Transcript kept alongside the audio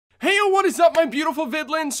what is up, my beautiful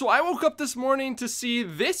Vidlin? So I woke up this morning to see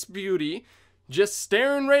this beauty just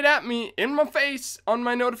staring right at me in my face on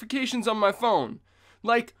my notifications on my phone.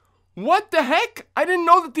 Like, what the heck? I didn't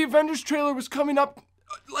know that the Avengers trailer was coming up.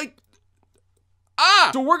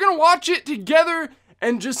 So we're gonna watch it together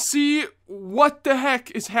and just see what the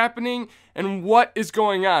heck is happening and what is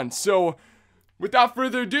going on. So, without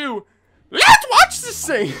further ado, let's watch this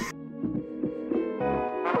thing!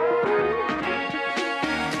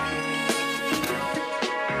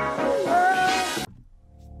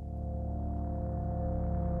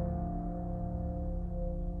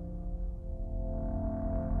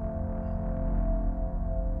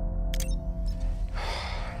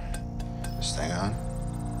 This thing on?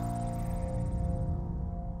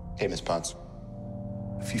 Hey, Miss Potts.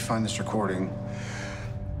 If you find this recording,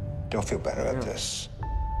 don't feel better about this.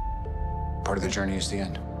 Part of the journey is the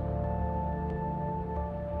end.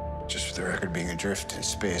 Just for the record, being adrift in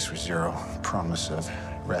space with zero promise of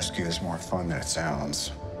rescue is more fun than it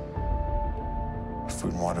sounds.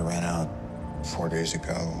 Food and water ran out 4 days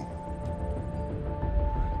ago.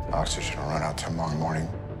 Oxygen will run out tomorrow morning.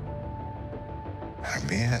 That'll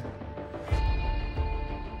be it.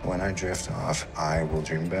 When I drift off, I will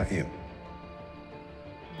dream about you.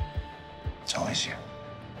 It's always you.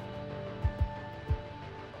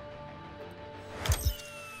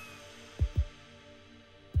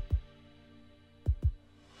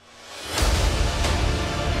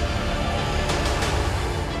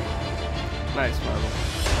 Nice, Marvel.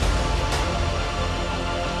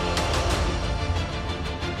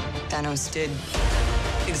 Thanos did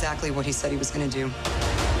exactly what he said he was going to do.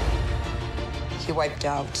 He wiped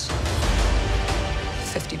out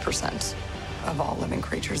 50% of all living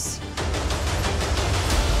creatures.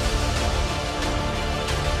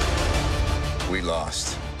 We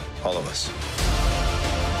lost, all of us.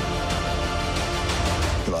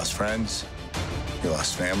 We lost friends, we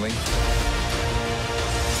lost family.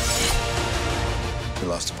 We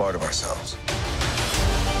lost a part of ourselves.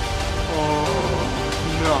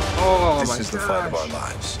 Oh, no. Oh, this is the fight of our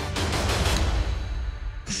lives.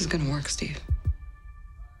 This is going to work, Steve.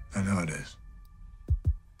 I know it is.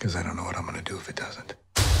 Because I don't know what I'm going to do if it doesn't.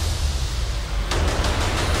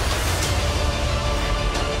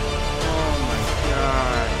 Oh my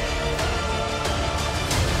God.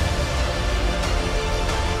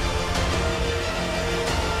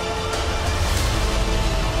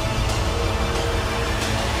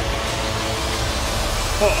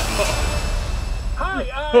 Hi,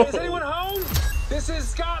 is anyone home? This is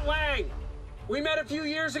Scott Lang. We met a few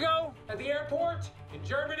years ago at the airport in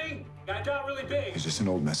Germany. I got really big. Is this an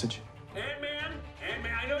old message? Ant-Man,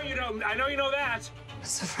 I know you know that.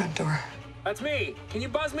 It's the front door. That's me. Can you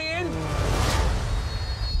buzz me in?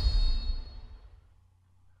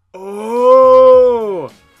 Oh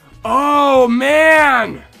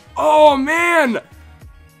man! Oh man!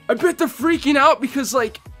 I bet they're freaking out because,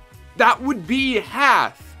 like, that would be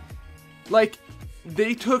half. Like,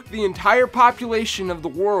 they took the entire population of the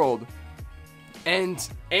world, and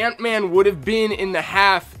Ant-Man would have been in the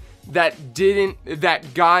half that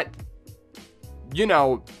got, you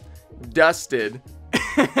know, dusted.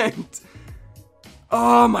 And,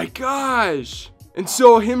 oh my gosh. And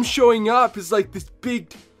so him showing up is like this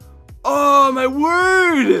big, oh my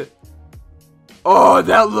word. Oh,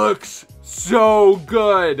 that looks so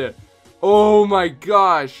good. Oh my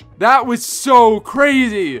gosh. That was so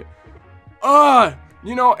crazy.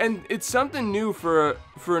 You know, and it's something new for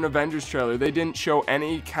an Avengers trailer. They didn't show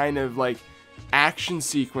any kind of, like, action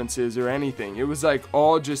sequences or anything. It was, like,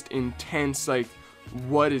 all just intense, like,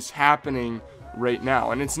 what is happening right now.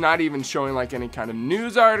 And it's not even showing, like, any kind of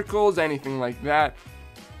news articles, anything like that.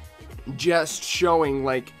 Just showing,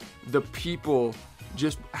 like, the people,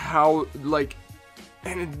 just how, like,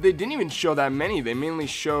 and they didn't even show that many. They mainly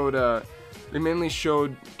showed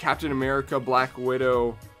Captain America, Black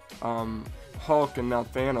Widow, Hulk, and now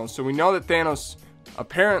Thanos. So we know that Thanos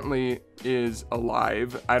apparently is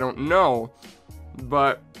alive. I don't know,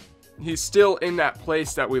 but he's still in that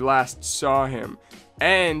place that we last saw him.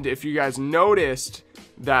 And if you guys noticed,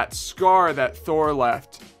 that scar that Thor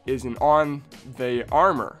left isn't on the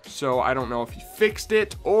armor. So I don't know if he fixed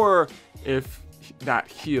it or if that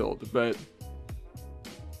healed, but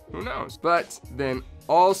who knows? But then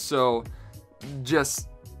also just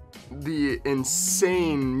the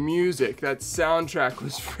insane music. That soundtrack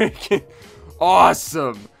was freaking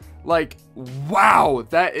awesome. Like, wow,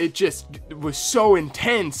 that it just was so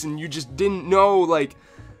intense, and you just didn't know, like,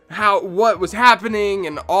 what was happening,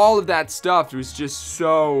 and all of that stuff. It was just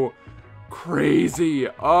so crazy.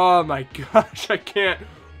 Oh my gosh, I can't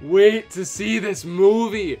wait to see this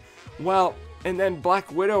movie. Well, And then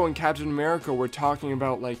Black Widow and Captain America were talking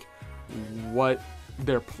about, like, what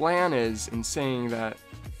their plan is and saying that,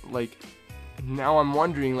 like, now I'm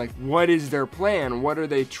wondering, like, what is their plan? What are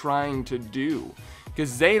they trying to do?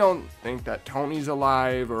 Because they don't think that Tony's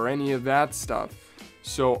alive or any of that stuff.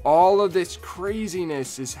 So all of this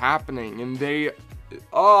craziness is happening, and they,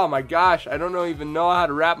 oh my gosh, I don't even know how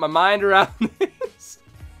to wrap my mind around this.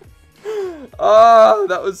 Oh,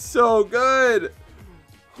 that was so good.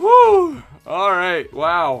 Whew. All right.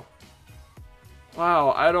 Wow.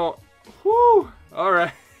 Wow. I don't. Whew. All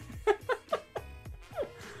right.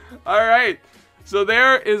 All right. So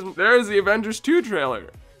there is the Avengers 2 trailer.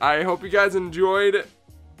 I hope you guys enjoyed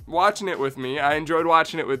watching it with me. I enjoyed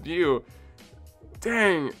watching it with you.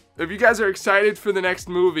 Dang. If you guys are excited for the next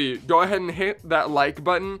movie, go ahead and hit that like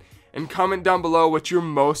button and comment down below what you're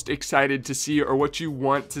most excited to see or what you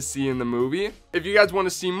want to see in the movie. If you guys want to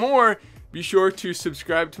see more, be sure to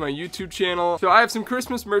subscribe to my YouTube channel. So I have some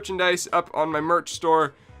Christmas merchandise up on my merch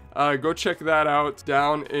store. Go check that out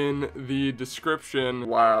down in the description.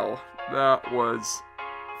 Wow, that was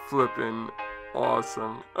flippin'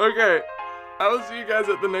 awesome. Okay, I will see you guys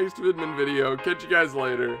at the next Vidmn video. Catch you guys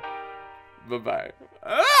later. Bye-bye.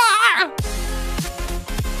 Ah!